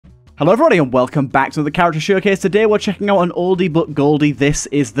Hello everybody and welcome back to the Character Showcase. Today we're checking out an oldie but goldie. This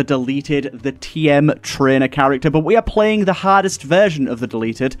is the deleted, the TMTRAINER character, but we are playing the hardest version of the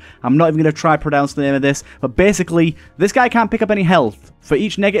deleted. I'm not even going to try to pronounce the name of this, but basically, this guy can't pick up any health. For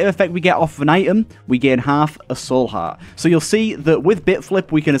each negative effect we get off of an item, we gain half a soul heart. So you'll see that with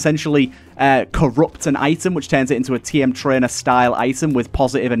Bitflip we can essentially corrupt an item, which turns it into a TMTRAINER style item with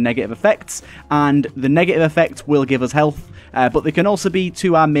positive and negative effects, and the negative effect will give us health. But they can also be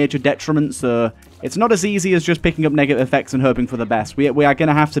to our major detriment, so it's not as easy as just picking up negative effects and hoping for the best. We are going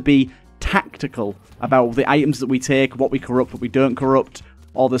to have to be tactical about the items that we take, what we corrupt, what we don't corrupt,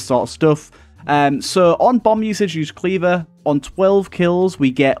 all this sort of stuff. So on bomb usage, use Cleaver. On 12 kills, we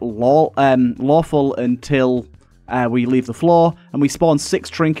get lawful until we leave the floor, and we spawn 6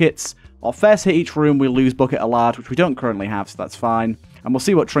 trinkets. Our first hit each room, we lose Bucket of Lard, which we don't currently have, so that's fine. And we'll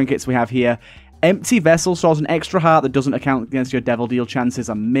see what trinkets we have here. Empty Vessel stores an extra heart that doesn't account against your Devil Deal chances.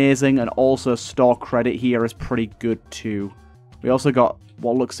 Amazing. And also store credit here is pretty good too. We also got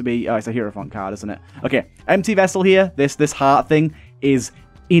what looks to be... Oh, it's a Hierophant card, isn't it? Okay. Empty Vessel here. This heart thing is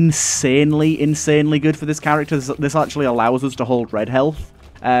insanely good for this character. This actually allows us to hold red health.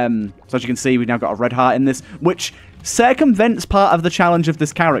 So as you can see, we've now got a red heart in this, which circumvents part of the challenge of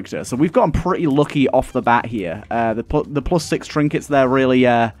this character. So we've gotten pretty lucky off the bat here. The +6 trinkets there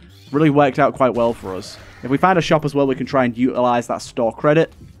really worked out quite well for us. If we find a shop as well, we can try and utilize that store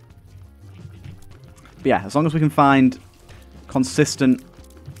credit. But yeah, as long as we can find consistent...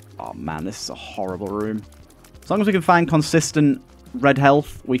 Oh man, this is a horrible room. As long as we can find consistent red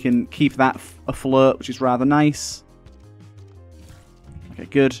health, we can keep that afloat, which is rather nice. Okay,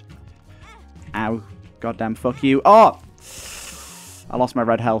 good. Ow. Goddamn fuck you. Oh! I lost my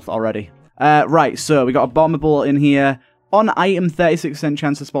red health already. Right, so we got a bomber bullet in here. On item, 36%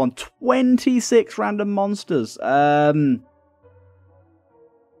 chance to spawn 26 random monsters. On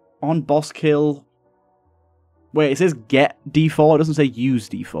boss kill... Wait, it says get D4. It doesn't say use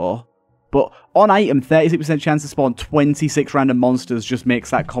D4. But on item, 36% chance to spawn 26 random monsters just makes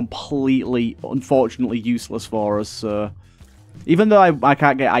that completely, unfortunately, useless for us. So, even though I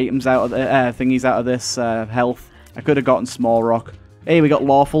can't get items out of the, thingies out of this health, I could have gotten Small Rock. Hey, we got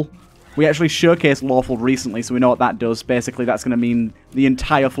Lawful. We actually showcased Lawful recently, so we know what that does. Basically, that's going to mean the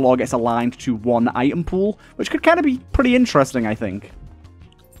entire floor gets aligned to one item pool, which could kind of be pretty interesting, I think.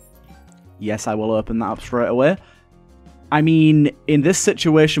 Yes, I will open that up straight away. I mean, in this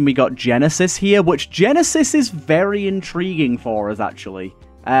situation, we got Genesis here, which Genesis is very intriguing for us, actually.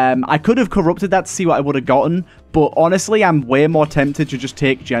 I could have corrupted that to see what I would have gotten, but honestly, I'm way more tempted to just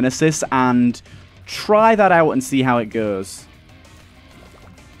take Genesis and try that out and see how it goes.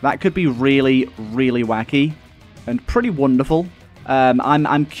 That could be really wacky and pretty wonderful.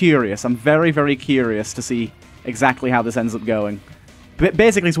 I'm curious. I'm very curious to see exactly how this ends up going. But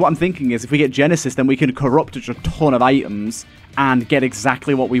basically, so what I'm thinking is if we get Genesis, then we can corrupt a ton of items and get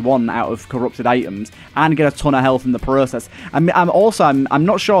exactly what we want out of corrupted items and get a ton of health in the process. I'm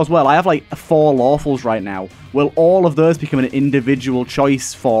not sure as well. I have like 4 Lawfuls right now. Will all of those become an individual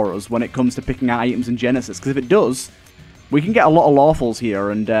choice for us when it comes to picking out items in Genesis? Because if it does, we can get a lot of Lawfuls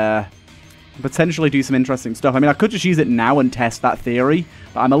here and potentially do some interesting stuff. I mean, I could just use it now and test that theory,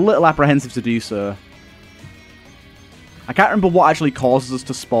 but I'm a little apprehensive to do so. I can't remember what actually causes us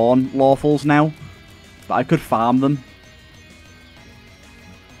to spawn Lawfuls now, but I could farm them.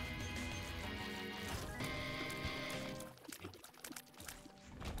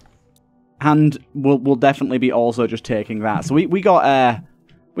 And we'll definitely be also just taking that. So we got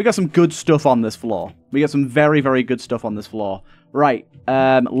some good stuff on this floor. We got some very good stuff on this floor. Right,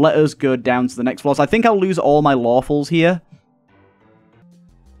 let us go down to the next floor. So I think I'll lose all my Lawfuls here.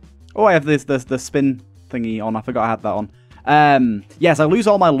 Oh, I have the spin thingy on. I forgot I had that on. Yes, I lose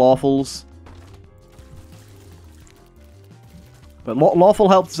all my Lawfuls. But Lawful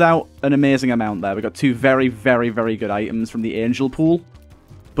helps us out an amazing amount there. We got 2 very good items from the Angel pool.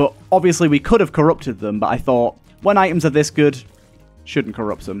 But obviously we could have corrupted them, but I thought when items are this good, shouldn't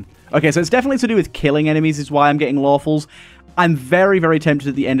corrupt them. Okay, so it's definitely to do with killing enemies is why I'm getting Lawfuls. I'm very tempted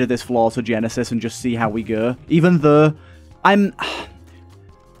at the end of this floor to Genesis and just see how we go. Even though I'm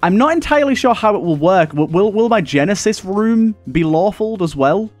not entirely sure how it will work. Will my Genesis room be Lawfuled as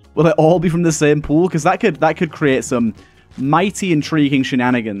well? Will it all be from the same pool? Because that could create some mighty intriguing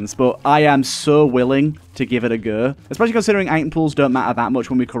shenanigans, but I am so willing to give it a go. Especially considering item pools don't matter that much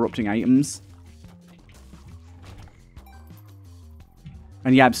when we're corrupting items.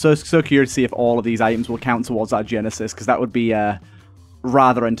 And yeah, I'm so curious to see if all of these items will count towards our Genesis, because that would be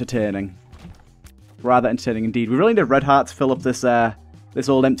rather entertaining. Rather entertaining indeed. We really need a red heart to fill up this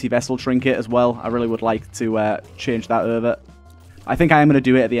old empty vessel trinket as well. I really would like to change that over. I think I am going to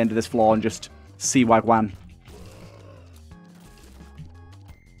do it at the end of this floor and just see Wagwan.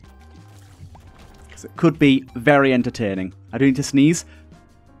 Because it could be very entertaining. I do need to sneeze.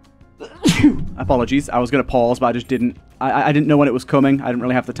 Apologies. I was going to pause, but I just didn't. I didn't know when it was coming. I didn't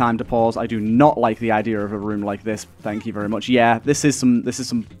really have the time to pause. I do not like the idea of a room like this. Thank you very much. Yeah, this is some...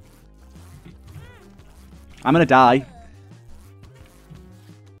 I'm going to die.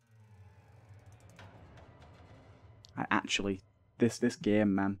 Actually, this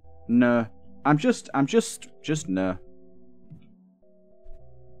game, man. No. I'm just no.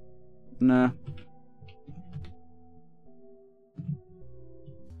 No.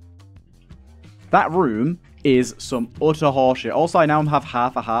 That room is some utter horseshit. Also, I now have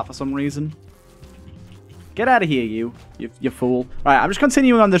half a heart for some reason. Get out of here, you fool. Right, I'm just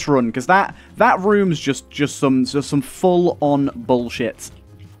continuing on this run, because that room's just some full-on bullshit.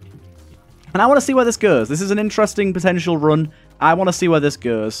 And I want to see where this goes. This is an interesting potential run. I want to see where this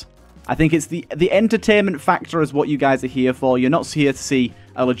goes. I think it's the entertainment factor is what you guys are here for. You're not here to see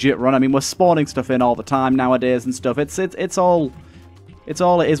a legit run. I mean, we're spawning stuff in all the time nowadays and stuff. It's all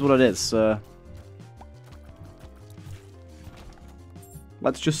it is what it is. So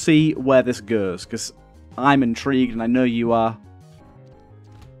let's just see where this goes, because I'm intrigued and I know you are.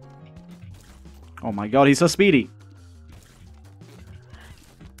 Oh my god, he's so speedy.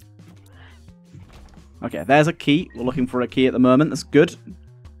 Okay, there's a key. We're looking for a key at the moment. That's good.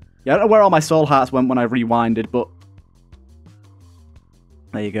 Yeah, I don't know where all my soul hearts went when I rewinded, but...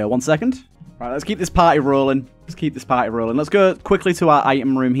 There you go. 1 second. Right, let's keep this party rolling. Let's go quickly to our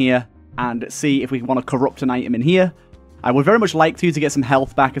item room here and see if we want to corrupt an item in here. I would very much like to get some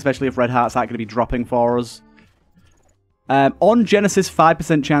health back, especially if red hearts aren't going to be dropping for us. On Genesis,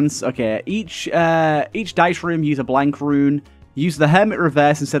 5% chance. Okay, each dice room, use a blank rune. Use the Hermit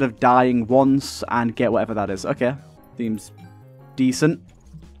Reverse instead of dying once and get whatever that is. Okay. Seems decent.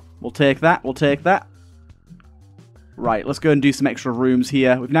 We'll take that. Right, let's go and do some extra rooms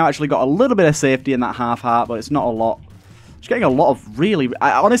here. We've now actually got a little bit of safety in that half heart, but it's not a lot. Just getting a lot of really...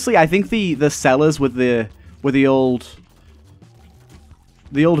 honestly, I think the sellers with the old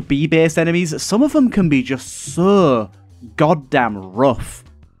bee-based enemies, some of them can be just so goddamn rough.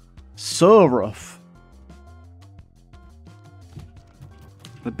 So rough.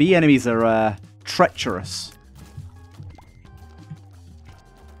 The bee enemies are treacherous.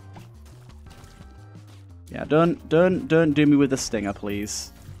 Yeah, don't do me with the stinger,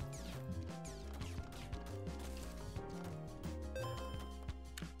 please.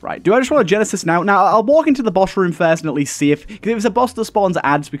 Right, do I just want to Genesis now? Now, I'll walk into the boss room first and at least see if... Because if it's a boss that spawns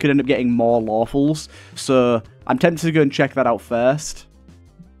ads, we could end up getting more lawfuls. So, I'm tempted to go and check that out first.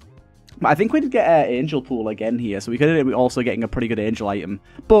 I think we did get Angel Pool again here, so we could end up also getting a pretty good Angel item.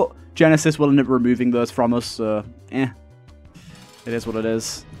 But Genesis will end up removing those from us, so It is what it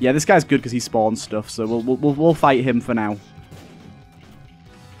is. Yeah, this guy's good because he spawns stuff, so we'll fight him for now.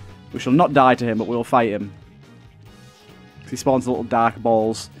 We shall not die to him, but we'll fight him. He spawns little dark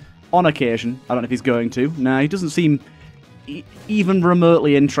balls on occasion. I don't know if he's going to. No, he doesn't seem even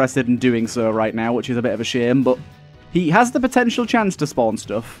remotely interested in doing so right now, which is a bit of a shame, but he has the potential chance to spawn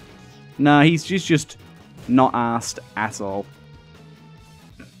stuff. No, he's just not asked at all.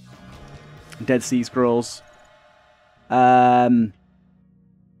 Dead Sea Scrolls. Yeah.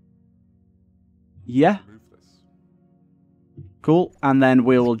 Cool. And then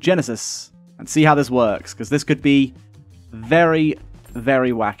we'll Genesis and see how this works, because this could be very,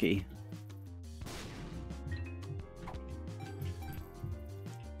 very wacky.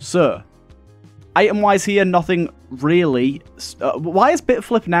 So, item-wise here, nothing really. Why is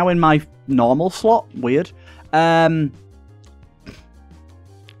Bitflip now in my normal slot? Weird.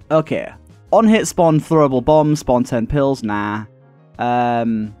 Okay. On-hit spawn throwable bombs, spawn 10 pills, nah.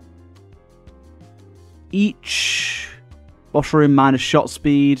 Each boss room minus shot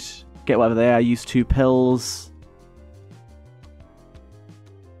speed. Get whatever they are, use 2 pills.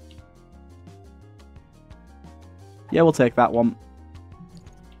 Yeah, we'll take that one.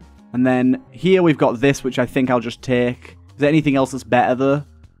 And then here we've got this, which I think I'll just take. Is there anything else that's better, though?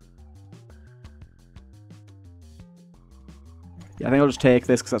 Yeah, I think I'll just take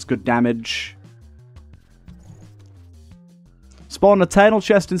this, because that's good damage. Spawn an Eternal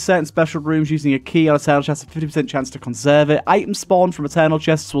Chest in certain special rooms using a key on Eternal Chest, a 50% chance to conserve it. Items spawned from Eternal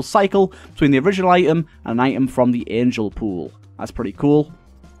Chests will cycle between the original item and an item from the Angel Pool. That's pretty cool.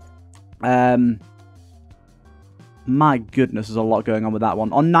 My goodness, there's a lot going on with that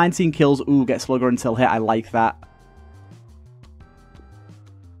one. On 19 kills, ooh, get Slugger until hit. I like that.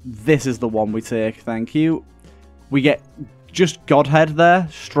 This is the one we take, thank you. We get just Godhead there.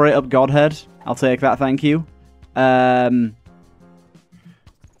 Straight up Godhead. I'll take that, thank you.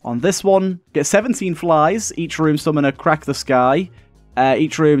 On this one, get 17 flies. Each room summon a crack the sky.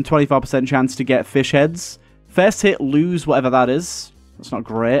 Each room, 25% chance to get fish heads. First hit, lose whatever that is. That's not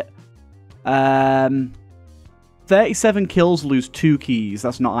great. 37 kills, lose 2 keys.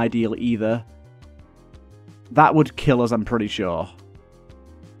 That's not ideal either. That would kill us, I'm pretty sure.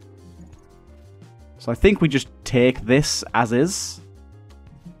 So I think we just take this as is.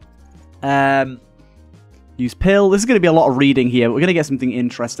 Use pill. This is going to be a lot of reading here, but we're going to get something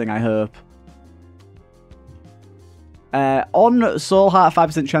interesting, I hope. On Soul Heart,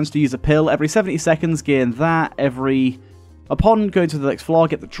 5% chance to use a pill. Every 70 seconds, gain that. Upon going to the next floor,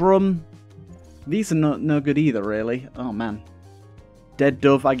 get the drum. These are no good either, really. Oh, man. Dead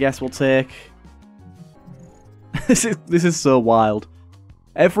Dove, I guess we'll take. This is so wild.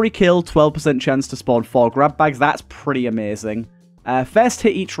 Every kill, 12% chance to spawn 4 grab bags. That's pretty amazing. First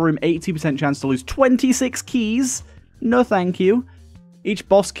hit each room, 80% chance to lose 26 keys. No thank you. Each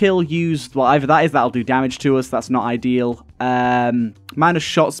boss kill used, well, either that is, that'll do damage to us. That's not ideal. Minus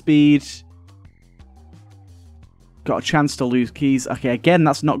shot speed. Got a chance to lose keys. Okay, again,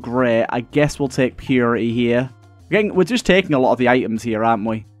 that's not great. I guess we'll take Purity here. Again, we're just taking a lot of the items here, aren't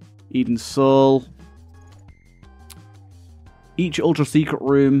we? Eden Soul. Each Ultra Secret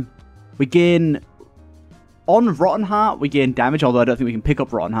Room. We gain... On Rotten Heart, we gain damage, although I don't think we can pick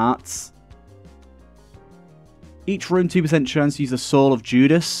up Rotten Hearts. Each room, 2% chance to use the Soul of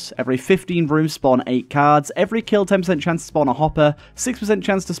Judas. Every 15 rooms, spawn 8 cards. Every kill, 10% chance to spawn a Hopper. 6%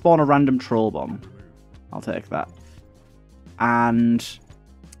 chance to spawn a random Troll Bomb. I'll take that. And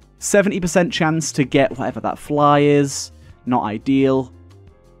 70% chance to get whatever that fly is. Not ideal.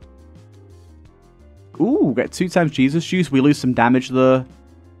 Ooh, get 2 times Jesus Juice. We lose some damage though.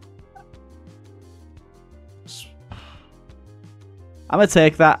 I'm going to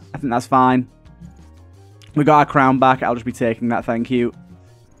take that. I think that's fine. We got our crown back. I'll just be taking that, thank you.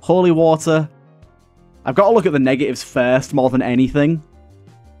 Holy Water. I've got to look at the negatives first more than anything.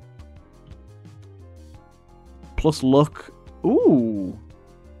 Plus luck. Ooh.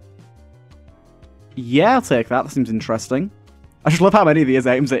 Yeah, I'll take that. That seems interesting. I just love how many of these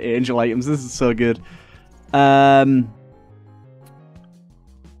items are angel items. This is so good.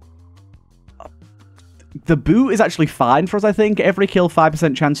 The boot is actually fine for us, I think. Every kill,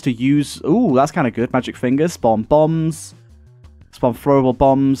 5% chance to use... Ooh, that's kind of good. Magic Fingers. Spawn bombs. Spawn throwable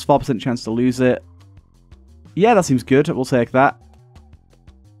bombs. 4% chance to lose it. Yeah, that seems good. We'll take that.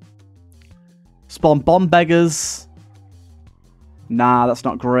 Spawn bomb beggars. Nah, that's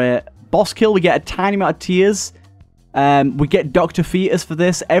not great. Boss kill, we get a tiny amount of tears. We get Dr. Fetus for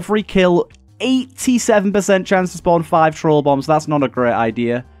this. Every kill, 87% chance to spawn 5 troll bombs. That's not a great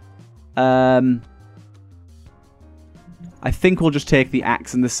idea. I think we'll just take the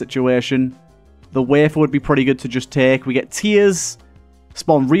axe in this situation. The wafer would be pretty good to just take. We get tears.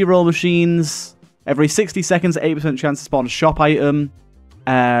 Spawn reroll machines. Every 60 seconds, 8% chance to spawn a shop item.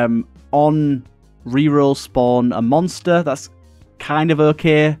 On reroll, spawn a monster. That's kind of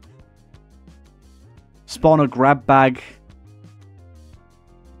okay. Spawn a grab bag.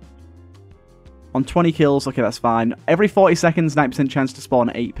 On 20 kills, okay, that's fine. Every 40 seconds, 9% chance to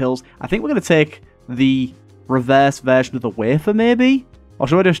spawn 8 pills. I think we're going to take the reverse version of the wafer, maybe? Or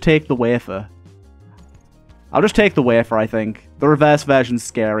should I just take the wafer? I'll just take the wafer, I think. The reverse version's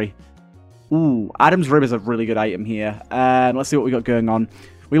scary. Ooh, Adam's Rib is a really good item here. Let's see what we got going on.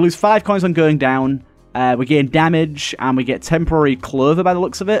 We lose 5 coins on going down. We gain damage, and we get temporary clover by the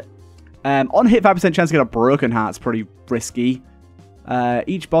looks of it. On hit, 5% chance to get a broken heart. It's pretty risky.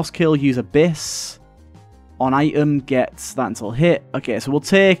 Each boss kill, use Abyss. On item, gets that until hit. Okay, so we'll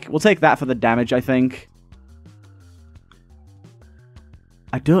take that for the damage, I think.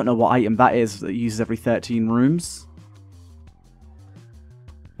 I don't know what item that is that uses every 13 rooms.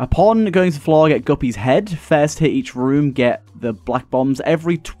 Upon going to the floor, get Guppy's head. First hit each room, get the black bombs.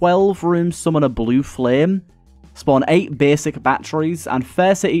 Every 12 rooms, summon a blue flame. Spawn 8 basic batteries. And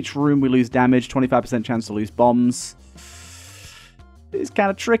first hit each room, we lose damage. 25% chance to lose bombs. It's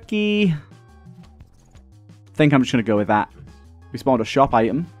kind of tricky. I think I'm just going to go with that. We spawned a shop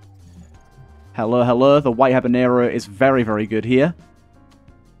item. Hello, hello. The white habanero is very, very good here.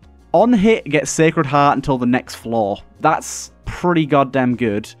 On hit, get Sacred Heart until the next floor. That's pretty goddamn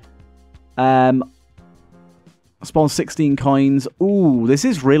good. Spawn 16 coins. Ooh, this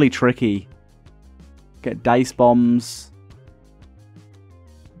is really tricky. Get dice bombs.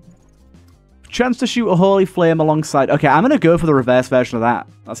 Chance to shoot a Holy Flame alongside... Okay, I'm going to go for the reverse version of that.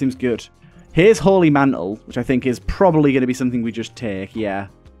 That seems good. Here's Holy Mantle, which I think is probably going to be something we just take, yeah.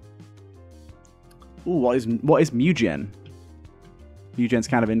 Ooh, what is Mugen? Mugen's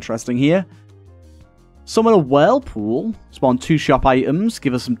kind of interesting here. Summon a Whirlpool. Spawn 2 shop items.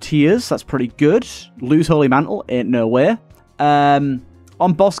 Give us some tears. That's pretty good. Lose Holy Mantle. Ain't no way.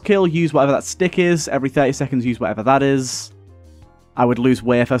 On boss kill, use whatever that stick is. Every 30 seconds, use whatever that is. I would lose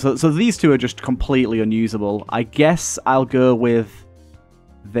Wafer. So these two are just completely unusable. I guess I'll go with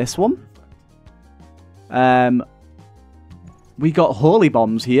this one. We got Holy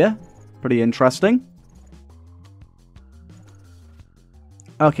Bombs here. Pretty interesting.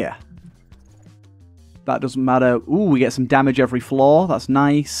 Okay. That doesn't matter. Ooh, we get some damage every floor. That's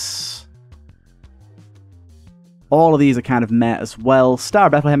nice. All of these are kind of meh as well. Star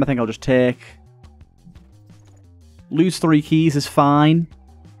of Bethlehem, I think I'll just take. Lose 3 keys is fine.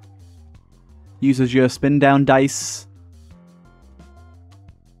 Uses your spin down dice.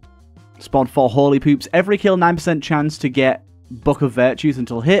 Spawn 4 Holy Poops. Every kill, 9% chance to get Book of Virtues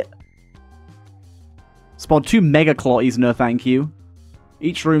until hit. Spawn 2 Mega Clawties, no thank you.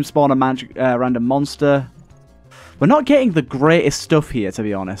 Each room spawn a magic random monster. We're not getting the greatest stuff here, to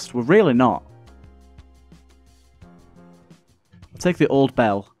be honest. We're really not. I'll take the old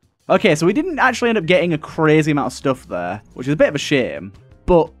bell. Okay, so we didn't actually end up getting a crazy amount of stuff there, which is a bit of a shame.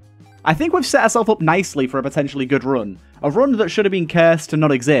 But I think we've set ourselves up nicely for a potentially good run. A run that should have been cursed to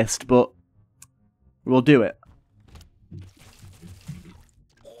not exist, but we'll do it.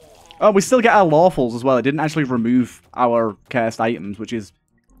 Oh, we still get our lawfuls as well. It didn't actually remove our cursed items, which is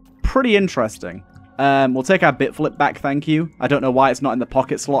pretty interesting. We'll take our bit flip back, thank you. I don't know why it's not in the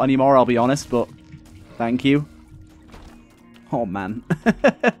pocket slot anymore, I'll be honest, but thank you. Oh, man.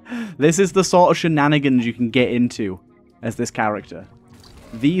 This is the sort of shenanigans you can get into as this character.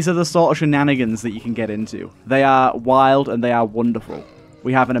 These are the sort of shenanigans that you can get into. They are wild and they are wonderful.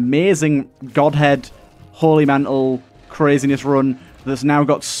 We have an amazing Godhead, Holy Mantle, craziness run that's now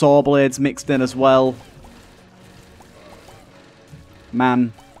got saw blades mixed in as well.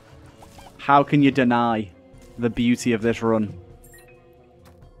 Man, how can you deny the beauty of this run?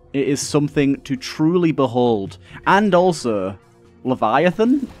 It is something to truly behold. And also,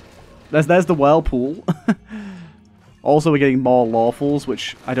 Leviathan? There's the Whirlpool. Also, we're getting more lawfuls,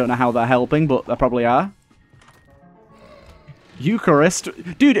 which I don't know how they're helping, but they probably are. Eucharist.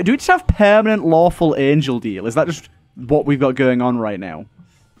 Dude, do we just have permanent lawful angel deal? Is that just what we've got going on right now?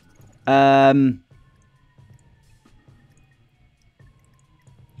 I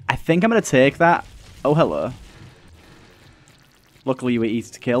think I'm going to take that. Oh, hello. Luckily, you were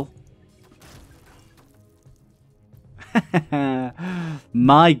easy to kill.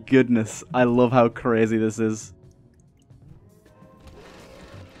 My goodness. I love how crazy this is.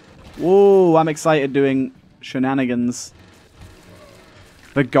 Whoa, I'm excited doing shenanigans.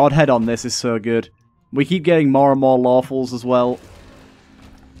 The Godhead on this is so good. We keep getting more and more lawfuls as well.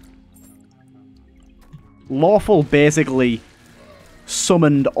 Lawful basically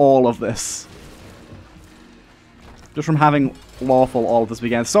summoned all of this. Just from having lawful, all of this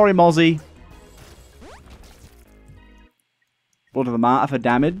began. Sorry, Mozzie. Blood of the Martyr for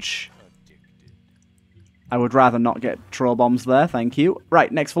damage. I would rather not get troll bombs there, thank you. Right,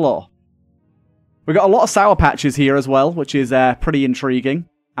 next floor. We've got a lot of sour patches here as well, which is pretty intriguing.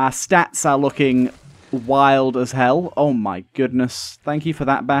 Our stats are looking wild as hell. Oh my goodness. Thank you for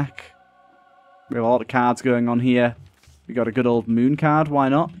that back. We have a lot of cards going on here. We got a good old moon card, why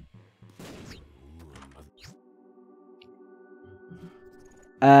not?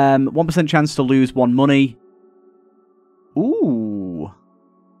 1% chance to lose 1 money. Ooh.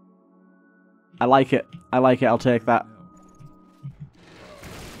 I like it. I like it. I'll take that.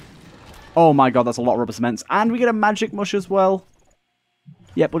 Oh my god, that's a lot of rubber cements. And we get a magic mush as well.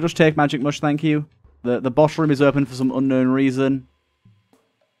 Yep, we'll just take magic mush, thank you. The boss room is open for some unknown reason.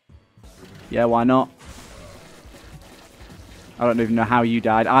 Yeah, why not? I don't even know how you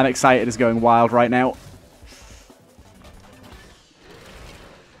died. I'm excited. It's going wild right now.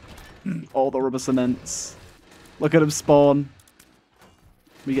 All the rubber cements. Look at them spawn.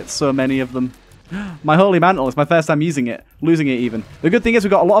 We get so many of them. My Holy Mantle. It's my first time using it. Losing it even. The good thing is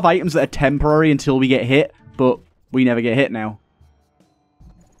we've got a lot of items that are temporary until we get hit. But we never get hit now.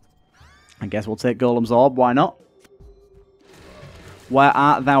 I guess we'll take Golem's Orb. Why not? Where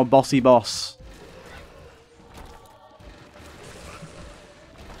art thou, bossy boss?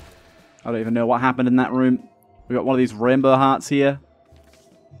 I don't even know what happened in that room. We've got one of these rainbow hearts here.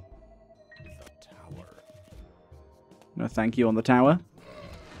 No thank you on the tower.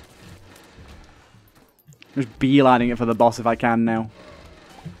 Just beelining it for the boss if I can now.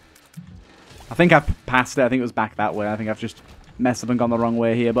 I think I've passed it. I think it was back that way. I think I've just messed up and gone the wrong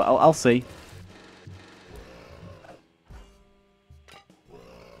way here, but I'll see.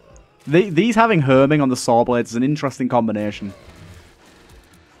 These having Herming on the saw blades is an interesting combination.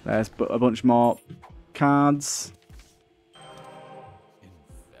 There's a bunch more cards.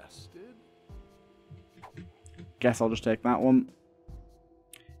 Invested? Guess I'll just take that one.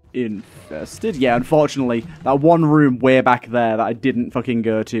 Infested? Yeah, unfortunately, that one room way back there that I didn't fucking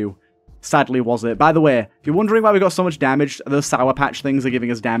go to, sadly was it. By the way, if you're wondering why we got so much damage, those Sour Patch things are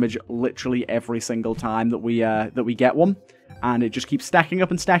giving us damage literally every single time that we get one. And it just keeps stacking up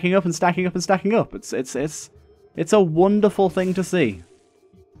and stacking up and stacking up and stacking up. It's a wonderful thing to see.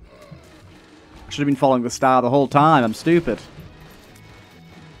 I should have been following the star the whole time. I'm stupid.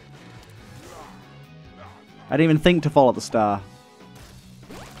 I didn't even think to follow the star.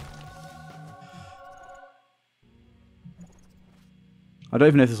 I don't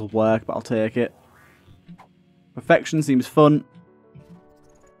even know if this will work, but I'll take it. Perfection seems fun.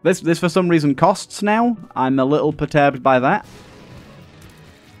 This for some reason costs now. I'm a little perturbed by that.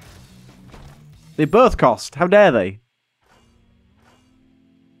 They both cost. How dare they?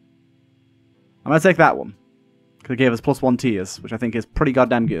 I'm going to take that one. Because it gave us +1 tiers, which I think is pretty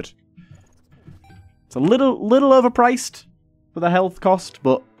goddamn good. It's a little overpriced for the health cost,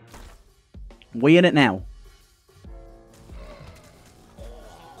 but we in it now.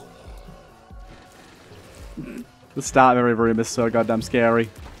 The start of every room is so goddamn scary.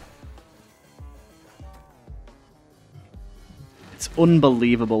 It's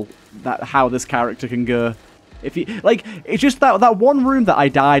unbelievable how this character can go. If you like, it's just that one room that I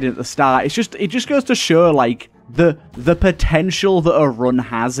died in at the start. It just goes to show like the potential that a run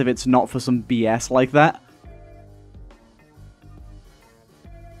has if it's not for some BS like that.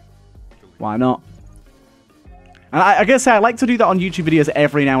 Why not? And I guess I like to do that on YouTube videos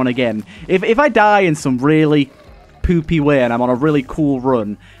every now and again. If I die in some really poopy way and I'm on a really cool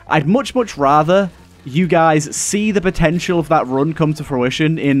run, I'd much rather you guys see the potential of that run come to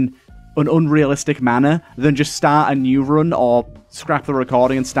fruition in an unrealistic manner than just start a new run or scrap the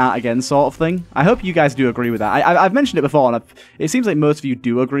recording and start again sort of thing. I hope you guys do agree with that. I've mentioned it before, and it seems like most of you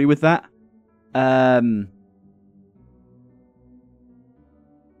do agree with that.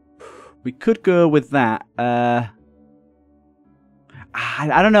 We could go with that.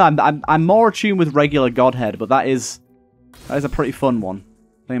 I don't know. I'm more attuned with regular Godhead, but that is a pretty fun one.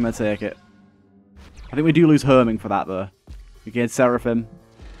 I think I'm gonna take it. I think we do lose Herming for that though. We gain Seraphim,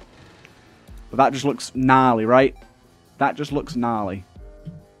 but that just looks gnarly, right? That just looks gnarly.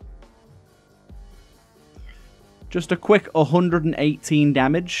 Just a quick 118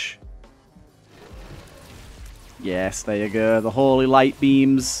 damage. Yes, there you go. The Holy Light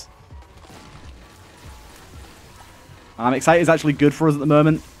Beams. I'm excited. It's actually good for us at the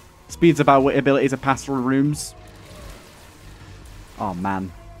moment. Speeds up our ability to pass through rooms. Oh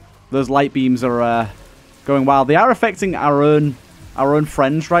man, those light beams are going wild. They are affecting our own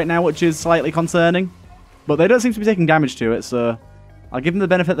friends right now, which is slightly concerning. But they don't seem to be taking damage to it, so I'll give them the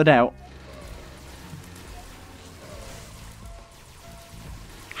benefit of the doubt.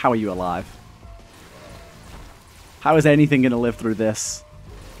 How are you alive? How is anything going to live through this?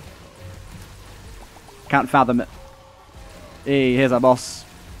 Can't fathom it. Hey, here's our boss.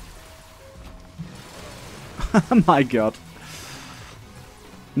 My god.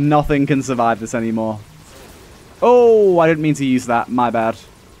 Nothing can survive this anymore. Oh, I didn't mean to use that. My bad.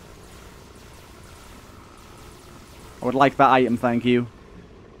 I would like that item, thank you.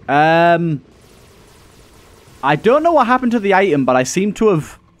 I don't know what happened to the item, but I seem to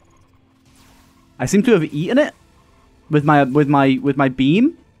have eaten it with my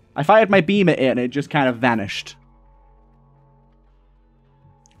beam. I fired my beam at it and it just kind of vanished.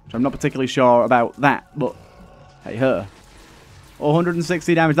 So I'm not particularly sure about that, but hey ho.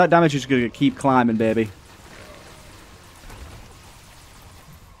 160 damage. That damage is going to keep climbing, baby.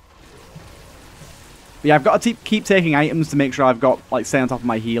 But yeah, I've got to keep taking items to make sure I've got, like, stay on top of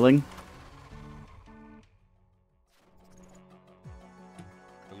my healing.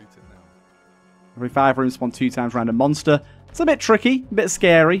 Delete it now. Every 5 rooms spawn 2 times random monster. It's a bit tricky, a bit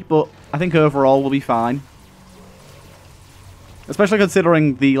scary, but I think overall we'll be fine. Especially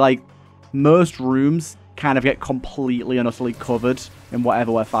considering the, like, most rooms kind of get completely and utterly covered in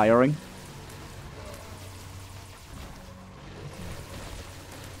whatever we're firing.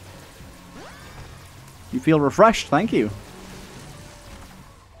 You feel refreshed, thank you.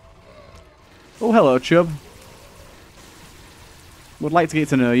 Oh, hello, Chub. Would like to get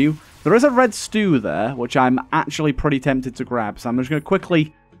to know you. There is a red stew there, which I'm actually pretty tempted to grab, so I'm just going to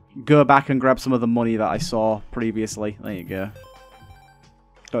quickly go back and grab some of the money that I saw previously. There you go.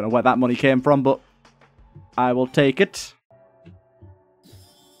 Don't know where that money came from, but I will take it.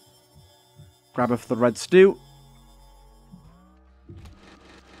 Grab her for the red stew.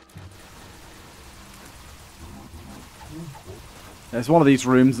 There's one of these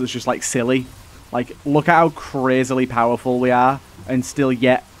rooms that's just like silly. Like, look at how crazily powerful we are, and still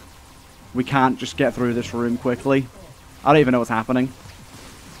yet we can't just get through this room quickly. I don't even know what's happening.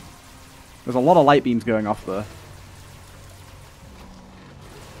 There's a lot of light beams going off there.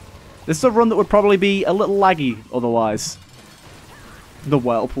 This is a run that would probably be a little laggy otherwise. The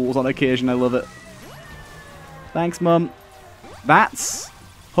whirlpools on occasion, I love it. Thanks, Mum. That's...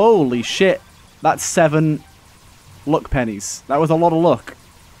 Holy shit. That's 7 luck pennies. That was a lot of luck.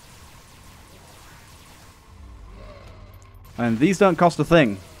 And these don't cost a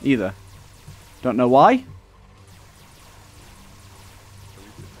thing, either. Don't know why.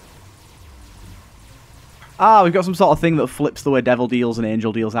 Ah, we've got some sort of thing that flips the way devil deals and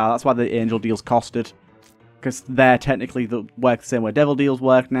angel deals are. That's why the angel deals costed. Because they're technically work the same way devil deals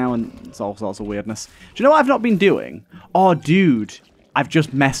work now, and it's all sorts of weirdness. Do you know what I've not been doing? Oh, dude. I've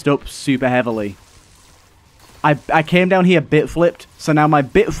just messed up super heavily. I came down here bit flipped, so now my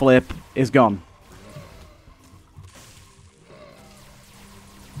bit flip is gone.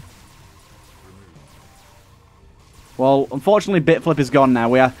 Well, unfortunately, bit flip is gone now.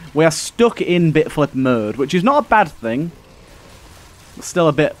 We are stuck in bit flip mode, which is not a bad thing. It's still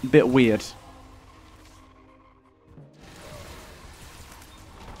a bit weird.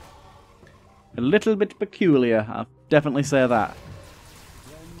 A little bit peculiar, I'll definitely say that.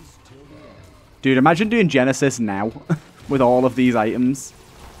 Dude, imagine doing Genesis now with all of these items.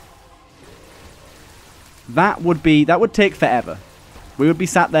 That would take forever. We would be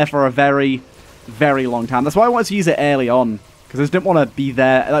sat there for a very, very long time. That's why I wanted to use it early on, because I just didn't want to be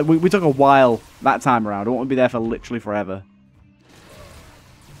there. Like, we took a while that time around. I don't want to be there for literally forever.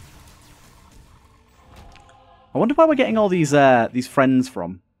 I wonder where we're getting all these friends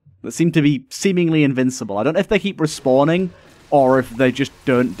from that seem to be seemingly invincible. I don't know if they keep respawning or if they just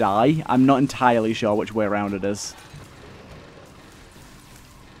don't die. I'm not entirely sure which way around it is.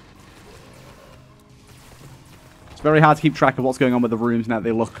 It's very hard to keep track of what's going on with the rooms now.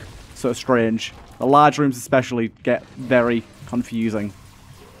 They look so strange. The large rooms especially get very confusing.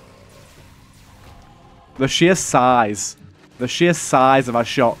 The sheer size of our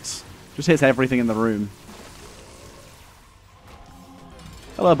shots just hits everything in the room.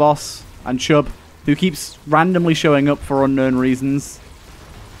 Hello, boss. And Chubb, who keeps randomly showing up for unknown reasons.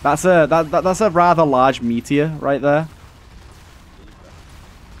 That's a rather large meteor right there.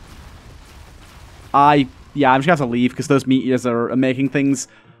 Yeah, I'm just going to have to leave because those meteors are making things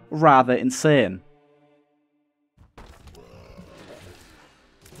rather insane.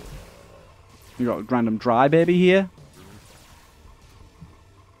 We got a random dry baby here.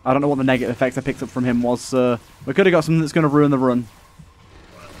 I don't know what the negative effects I picked up from him was, so we could have got something that's going to ruin the run.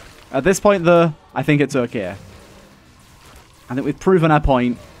 At this point, though, I think it's okay. I think we've proven our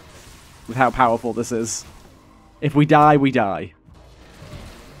point with how powerful this is. If we die, we die.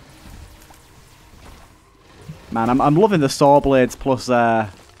 Man, I'm loving the saw blades plus the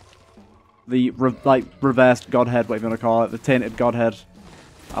reversed godhead, whatever you want to call it, the tainted godhead.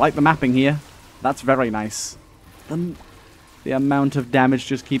 I like the mapping here. That's very nice. The amount of damage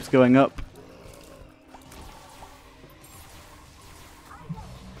just keeps going up.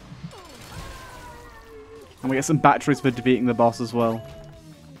 And we get some batteries for defeating the boss as well.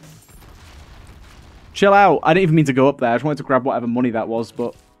 Chill out. I didn't even mean to go up there. I just wanted to grab whatever money that was,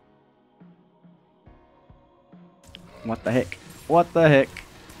 but... What the heck? What the heck?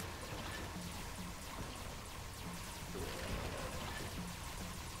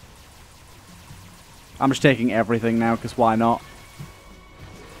 I'm just taking everything now, because why not?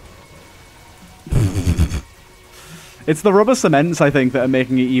 It's the rubber cements, I think, that are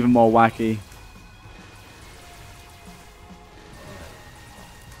making it even more wacky.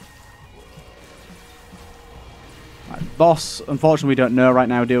 Right, boss, unfortunately we don't know right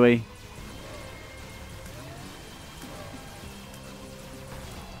now, do we?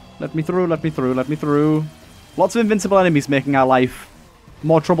 Let me through, let me through, let me through. Lots of invincible enemies making our life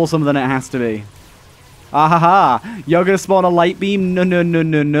more troublesome than it has to be. Ahaha! You're gonna spawn a light beam? No, no, no,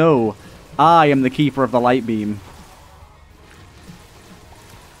 no, no. I am the keeper of the light beam.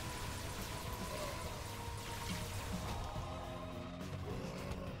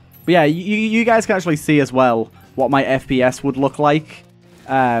 But yeah, you guys can actually see as well what my FPS would look like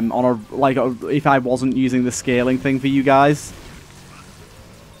if I wasn't using the scaling thing for you guys.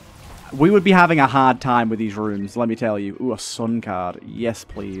 We would be having a hard time with these rooms, let me tell you. Ooh, a sun card. Yes,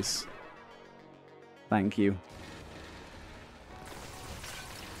 please. Thank you.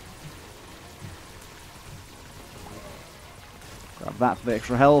 Grab that for the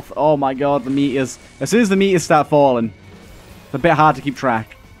extra health. Oh my god, the meteors. As soon as the meteors start falling, it's a bit hard to keep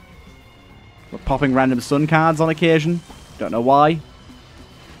track. We're popping random sun cards on occasion. Don't know why.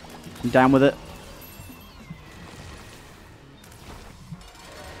 I'm down with it.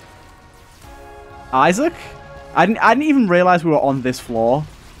 Isaac? I didn't even realize we were on this floor.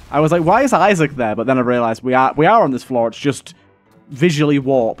 I was like, why is Isaac there? But then I realized we are on this floor. It's just visually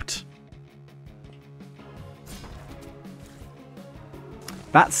warped.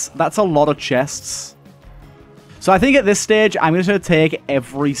 That's a lot of chests. So I think at this stage, I'm just going to take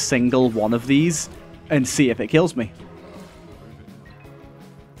every single one of these and see if it kills me.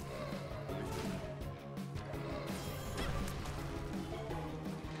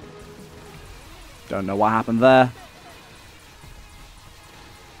 Don't know what happened there.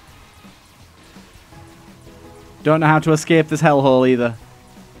 Don't know how to escape this hellhole either.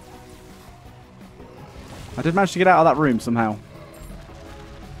 I did manage to get out of that room somehow.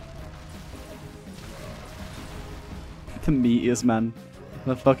 The meteors, man.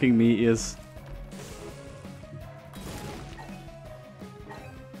 The fucking meteors.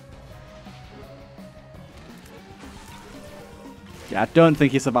 Yeah, I don't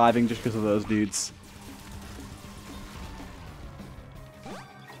think he's surviving just because of those dudes.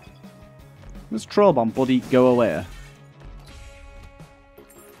 This troll bomb, buddy, go away.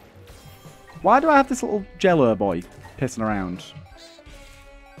 Why do I have this little jello boy pissing around?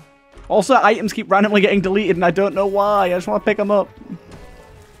 Also, items keep randomly getting deleted and I don't know why. I just want to pick them up.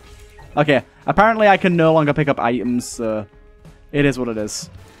 Okay, apparently I can no longer pick up items, so it is what it is.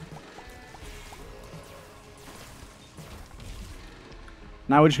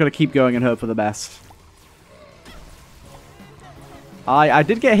 Now we're just going to keep going and hope for the best. I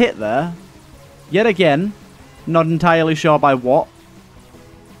did get hit there. Yet again, not entirely sure by what.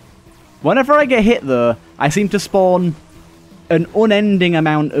 Whenever I get hit, though, I seem to spawn an unending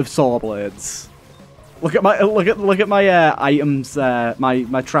amount of saw blades. Look at my items,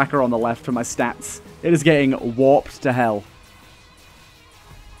 my tracker on the left for my stats. It is getting warped to hell.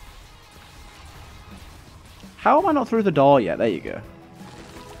 How am I not through the door yet? There you go.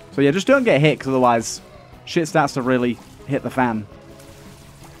 So yeah, just don't get hit, because otherwise shit starts to really hit the fan.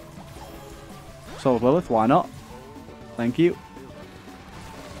 Soul of Lilith, why not? Thank you.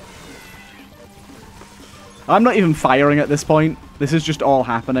 I'm not even firing at this point. This is just all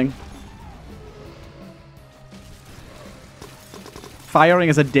happening. Firing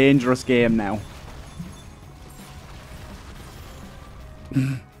is a dangerous game now.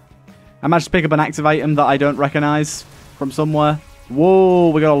 I managed to pick up an active item that I don't recognize from somewhere. Whoa,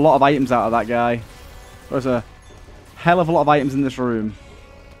 we got a lot of items out of that guy. There's a hell of a lot of items in this room.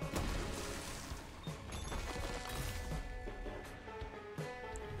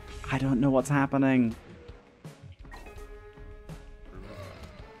 I don't know what's happening.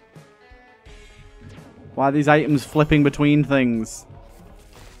 Why are these items flipping between things?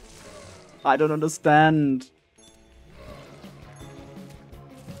 I don't understand.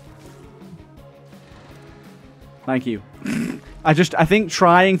 Thank you. I think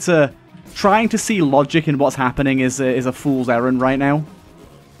trying to see logic in what's happening is a fool's errand right now.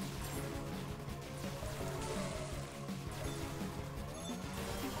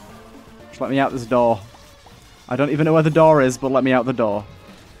 Just let me out this door. I don't even know where the door is, but let me out the door.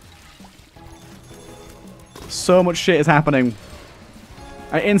 So much shit is happening.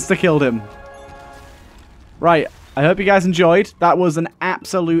 I insta-killed him. Right. I hope you guys enjoyed. That was an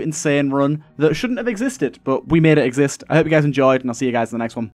absolute insane run that shouldn't have existed, but we made it exist. I hope you guys enjoyed, and I'll see you guys in the next one.